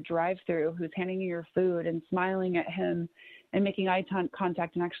guy at the drive-thru who's handing you your food and smiling at him and making eye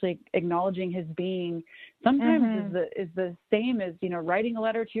contact and actually acknowledging his being sometimes is the same as, writing a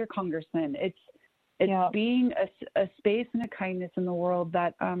letter to your congressman. It's being a space and a kindness in the world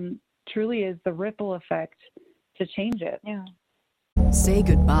that truly is the ripple effect to change it. Yeah. Say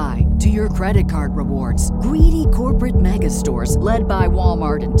goodbye to your credit card rewards. Greedy corporate mega stores, led by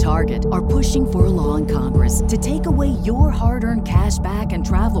Walmart and Target, are pushing for a law in Congress to take away your hard-earned cash back and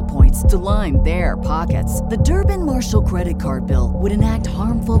travel points to line their pockets. The Durbin-Marshall credit card bill would enact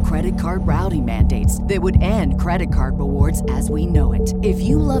harmful credit card routing mandates that would end credit card rewards as we know it. If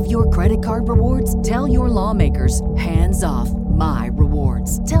you love your credit card rewards, tell your lawmakers, hands off my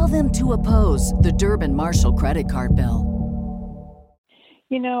rewards. Tell them to oppose the Durbin-Marshall credit card bill.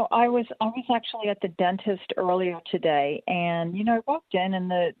 I was actually at the dentist earlier today, and, I walked in, and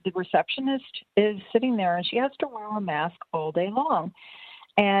the receptionist is sitting there, and she has to wear a mask all day long.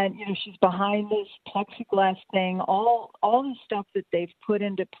 And, she's behind this plexiglass thing, all the stuff that they've put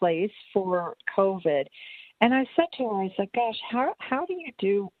into place for COVID. And I said to her, I said, gosh, how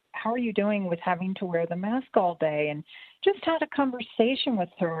are you doing with having to wear the mask all day? And just had a conversation with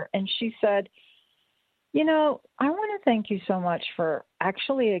her, and she said, I want to thank you so much for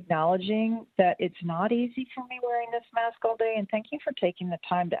actually acknowledging that it's not easy for me wearing this mask all day, and thank you for taking the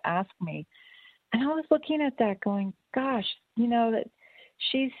time to ask me. And I was looking at that going, gosh, that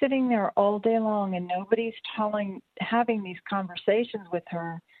she's sitting there all day long and nobody's having these conversations with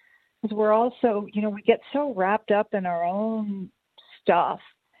her, because we're also, we get so wrapped up in our own stuff.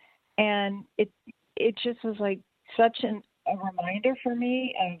 And it just was like such a reminder for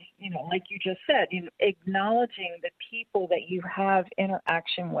me of, like you just said, acknowledging the people that you have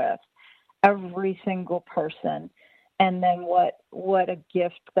interaction with, every single person, and then what a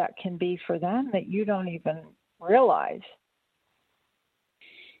gift that can be for them that you don't even realize.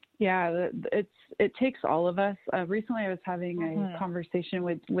 Yeah, it takes all of us. Recently I was having a conversation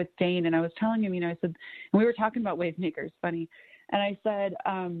with Dane, and I was telling him, I said, and we were talking about wave makers, funny. And I said,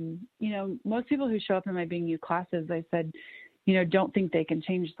 most people who show up in my Being You classes, I said, don't think they can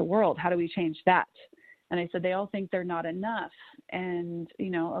change the world. How do we change that? And I said, they all think they're not enough. And,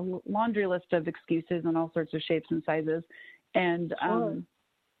 a laundry list of excuses in all sorts of shapes and sizes. And,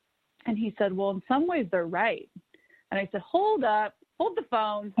 and he said, well, in some ways they're right. And I said, hold up, hold the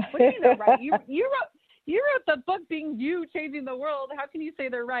phone. What do you mean they're right? You wrote the book Being You, Changing the World. How can you say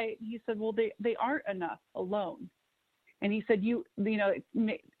they're right? He said, well, they aren't enough alone. And he said,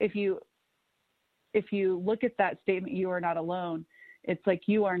 if you look at that statement, you are not alone, it's like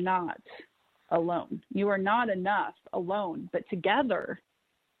you are not alone. You are not enough alone, but together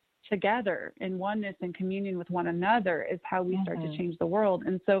in oneness and communion with one another is how we start to change the world.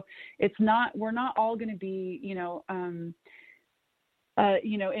 And so we're not all going to be,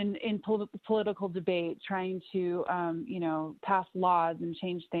 in political debate, trying to, pass laws and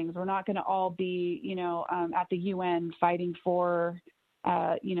change things. We're not going to all be, at the UN fighting for,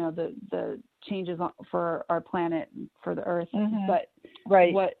 the changes for our planet, for the earth. But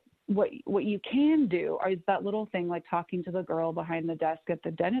what you can do is that little thing, like talking to the girl behind the desk at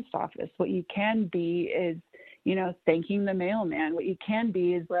the dentist office. What you can be is, thanking the mailman. What you can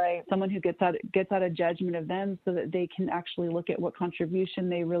be is someone who gets out a judgment of them so that they can actually look at what contribution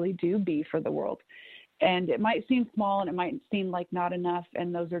they really do be for the world. And it might seem small and it might seem like not enough.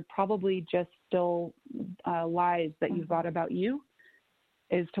 And those are probably just still lies that you've got about you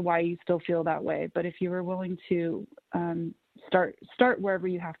as to why you still feel that way. But if you were willing to start wherever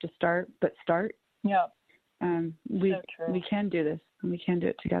you have to start, but start. Yeah. We can do this, and we can do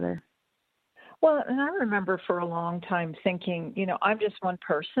it together. Well, and I remember for a long time thinking, I'm just one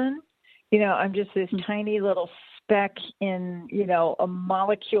person, I'm just this tiny little speck in, a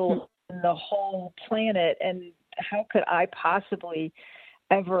molecule in the whole planet. And how could I possibly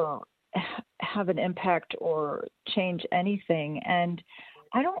ever have an impact or change anything? And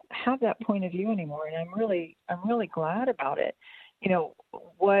I don't have that point of view anymore. And I'm really glad about it.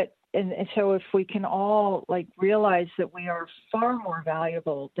 And so if we can all realize that we are far more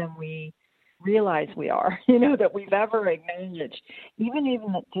valuable than we realize we are, that we've ever acknowledged,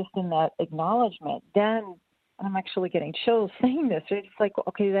 even just in that acknowledgement, then I'm actually getting chills saying this. It's like,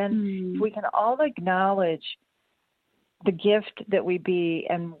 okay, then if we can all acknowledge the gift that we be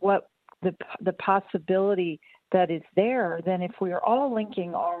and what the possibility that is there, then if we are all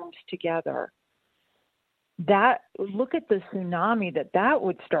linking arms together, look at the tsunami that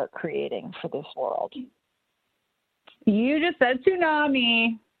would start creating for this world. You just said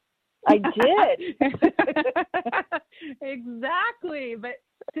tsunami. I did. Exactly. But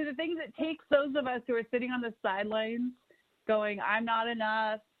to the things it takes those of us who are sitting on the sidelines going, I'm not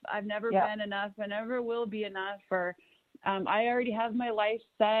enough. I've never been enough. I never will be enough. Or I already have my life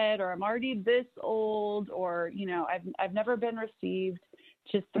set, or I'm already this old, or, I've never been received.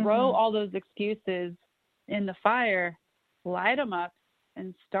 Just throw all those excuses in the fire, light them up,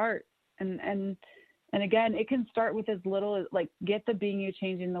 and start. And again, it can start with as little as get the Being You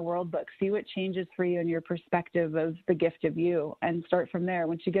Changing the World book. See what changes for you in your perspective of the gift of you, and start from there.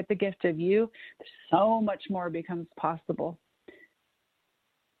 Once you get the gift of you, so much more becomes possible.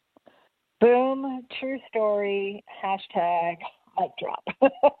 Boom, true story, hashtag mic drop.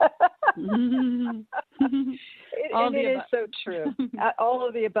 And it is so true. All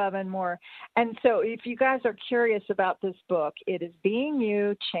of the above and more. And so if you guys are curious about this book, it is Being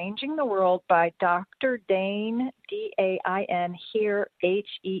You, Changing the World by Dr. Dain, D-A-I-N, Heer,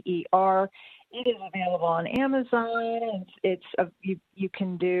 H-E-E-R. It is available on Amazon. You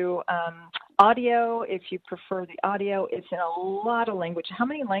can do audio if you prefer the audio. It's in a lot of languages. How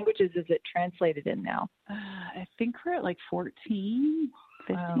many languages is it translated in now? I think we're at 14,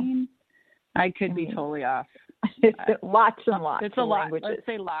 15. Wow. I could be totally off. Lots and lots. It's a lot. Languages. Let's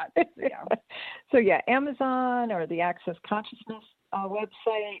say lots. Yeah. So Amazon or the Access Consciousness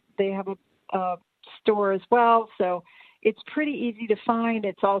website, they have a store as well. So it's pretty easy to find.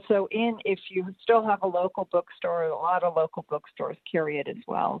 It's also if you still have a local bookstore, a lot of local bookstores carry it as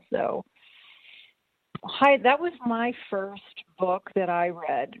well. So that was my first book that I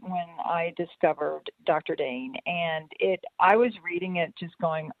read when I discovered Dr. Dain. And I was reading it just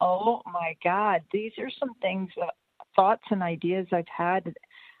going, oh my God, these are some things, thoughts and ideas I've had.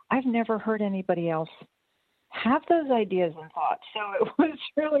 I've never heard anybody else have those ideas and thoughts. So it was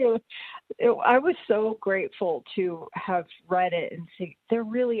really, I was so grateful to have read it and see there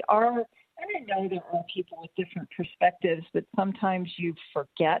really are, and I know there are people with different perspectives, but sometimes you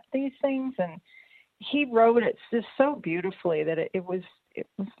forget these things. And he wrote it just so beautifully that it was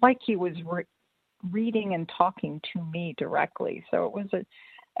like he was reading and talking to me directly. So it was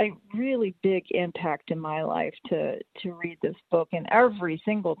a really big impact in my life to read this book. And every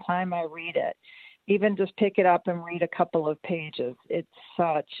single time I read it, even just pick it up and read a couple of pages, it's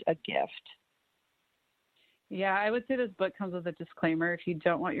such a gift. Yeah, I would say this book comes with a disclaimer. If you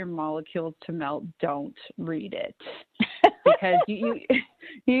don't want your molecules to melt, don't read it. Because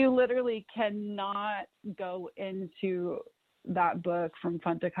you literally cannot go into that book from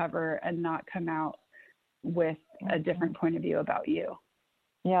front to cover and not come out with a different point of view about you.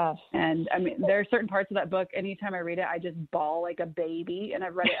 Yes. And I mean, there are certain parts of that book, anytime I read it, I just bawl like a baby. And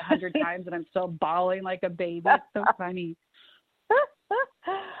I've read it 100 times and I'm still bawling like a baby. It's so funny.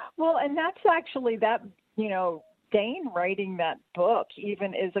 Well, and that's actually that, Dain writing that book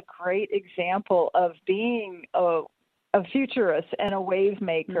even is a great example of being a futurist and a wave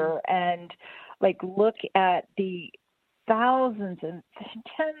maker, and look at the thousands and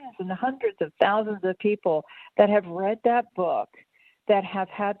tens and hundreds of thousands of people that have read that book, that have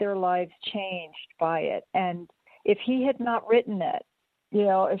had their lives changed by it. And if he had not written it,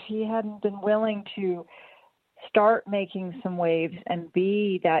 if he hadn't been willing to start making some waves and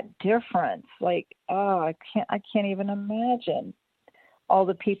be that difference, I can't even imagine all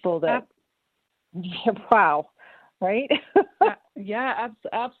the people that, wow. Right? Yeah,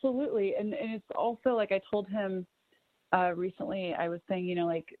 absolutely. And it's also I told him recently, I was saying,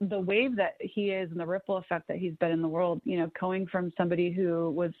 the wave that he is and the ripple effect that he's been in the world, going from somebody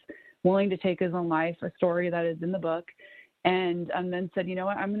who was willing to take his own life, a story that is in the book, and then said, you know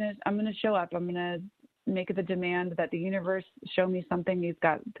what, I'm gonna show up. I'm gonna make the demand that the universe show me something.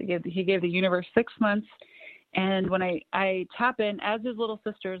 He gave the universe 6 months, and when I tap in as his little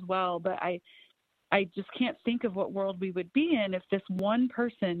sister as well, but I just can't think of what world we would be in if this one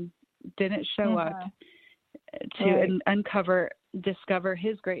person didn't show up to discover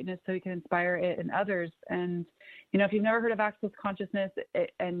his greatness so he can inspire it in others. And, if you've never heard of Access Consciousness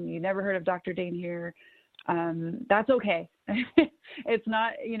and you never heard of Dr. Dain Heer, that's okay. It's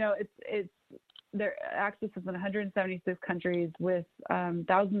not, it's there. Access is in 176 countries with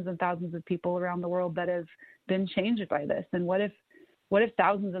thousands and thousands of people around the world that have been changed by this. And what if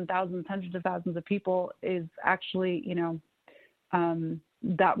thousands and thousands, hundreds of thousands of people is actually,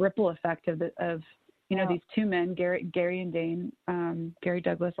 that ripple effect of these two men, Gary and Dain. Gary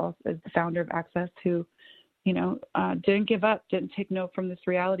Douglas also is the founder of Access, who, didn't give up, didn't take no from this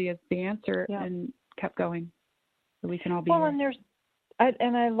reality as the answer, and kept going. So we can all be here.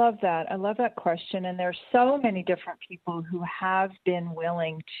 And I love that. I love that question. And there's so many different people who have been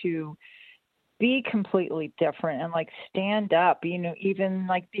willing to be completely different and stand up, even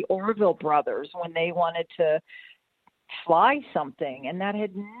like the Orville brothers when they wanted to fly something, and that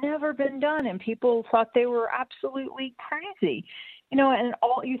had never been done, and people thought they were absolutely crazy, and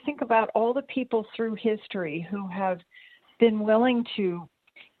you think about all the people through history who have been willing to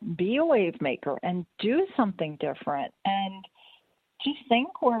be a wave maker and do something different, and just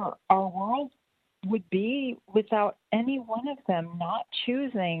think where our world would be without any one of them not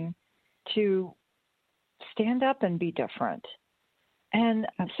choosing to stand up and be different. And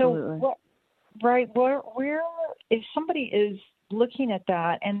Absolutely. So where if somebody is looking at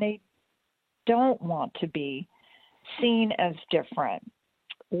that and they don't want to be seen as different,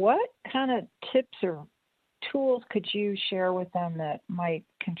 what kind of tips or tools could you share with them that might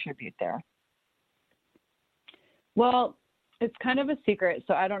contribute there? Well, it's kind of a secret,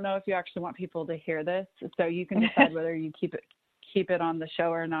 so I don't know if you actually want people to hear this, so you can decide whether you keep it on the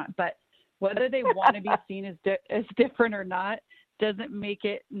show or not. But whether they want to be seen as different or not doesn't make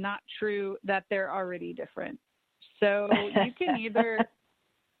it not true that they're already different. So you can either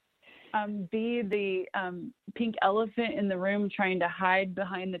be the pink elephant in the room trying to hide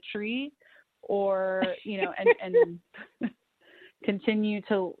behind the tree, or and continue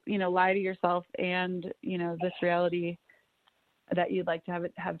to lie to yourself and this reality that you'd like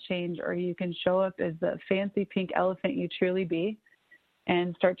to have change, or you can show up as the fancy pink elephant you truly be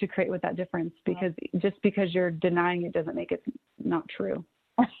and start to create with that difference, because just because you're denying it doesn't make it not true.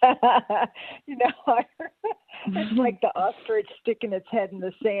 It's like the ostrich sticking its head in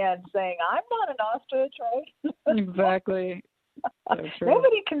the sand saying, I'm not an ostrich, right? Exactly. So true.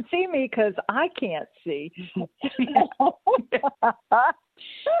 Nobody can see me because I can't see.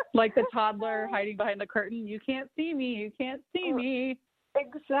 Like the toddler hiding behind the curtain. You can't see me. You can't see me.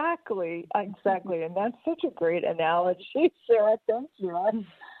 Exactly. And that's such a great analogy, Sarah. Thank you.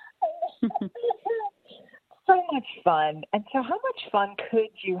 So much fun. And so how much fun could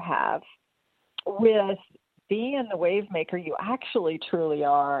you have with being the wave maker you actually truly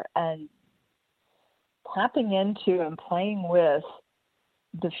are, and tapping into and playing with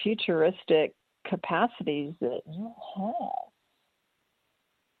the futuristic capacities that you have?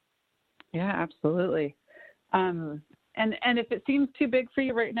 Yeah, absolutely. And if it seems too big for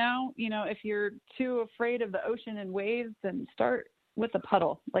you right now, if you're too afraid of the ocean and waves, then start with a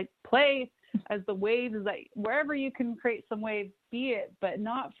puddle. Like, play as the waves, that wherever you can create some waves, be it, but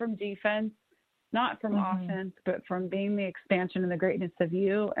not from defense, not from offense, but from being the expansion and the greatness of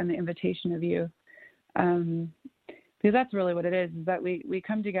you and the invitation of you. Because that's really what it is that we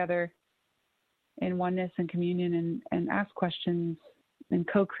come together in oneness and communion and ask questions and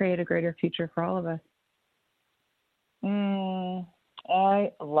co-create a greater future for all of us.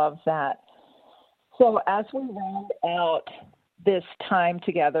 I love that. So as we round out this time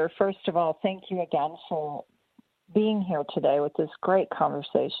together, first of all, thank you again for being here today with this great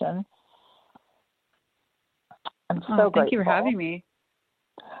conversation. I'm so grateful. Thank you for having me.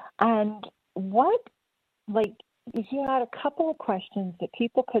 And if you had a couple of questions that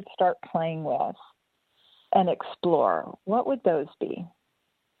people could start playing with and explore, what would those be?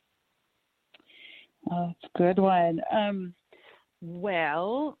 Oh, it's a good one.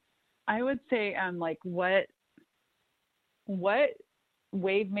 Well, I would say, what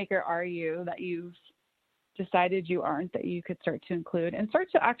wave maker are you that you've decided you aren't, that you could start to include, and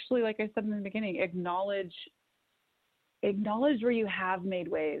start to actually, like I said in the beginning, acknowledge where you have made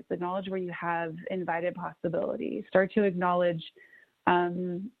waves, acknowledge where you have invited possibilities, start to acknowledge,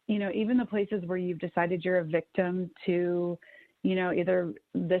 even the places where you've decided you're a victim to, either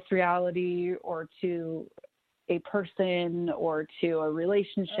this reality or to a person or to a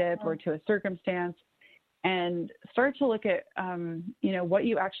relationship or to a circumstance, and start to look at, what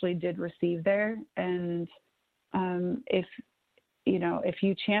you actually did receive there. And if if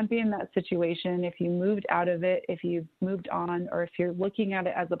you champion that situation, if you moved out of it, if you've moved on, or if you're looking at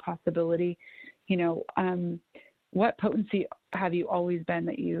it as a possibility, what potency have you always been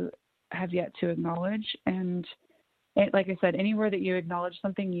that you have yet to acknowledge? And like I said, anywhere that you acknowledge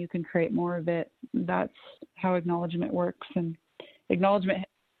something, you can create more of it. That's how acknowledgement works. And acknowledgement,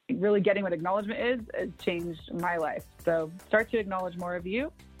 really getting what acknowledgement is, has changed my life. So start to acknowledge more of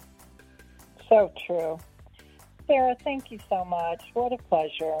you. So true. Sarah, thank you so much. What a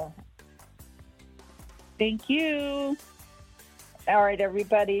pleasure. Thank you. All right,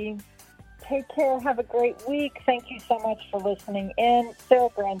 everybody. Take care. Have a great week. Thank you so much for listening in. Sarah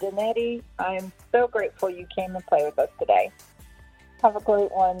Grandinetti, I'm so grateful you came and played with us today. Have a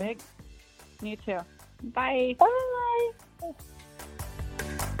great one. You too. Bye. Bye.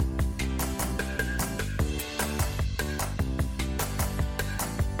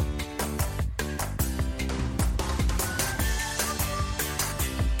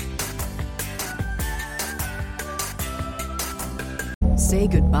 Say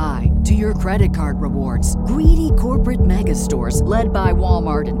goodbye to your credit card rewards. Greedy corporate mega stores, led by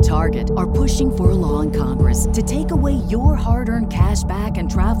Walmart and Target, are pushing for a law in Congress to take away your hard-earned cash back and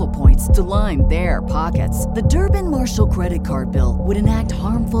travel points to line their pockets. The Durbin-Marshall credit card bill would enact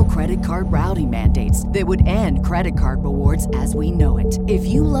harmful credit card routing mandates that would end credit card rewards as we know it. If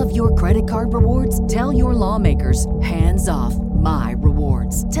you love your credit card rewards, tell your lawmakers, hands off my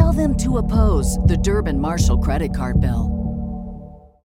rewards. Tell them to oppose the Durbin-Marshall credit card bill.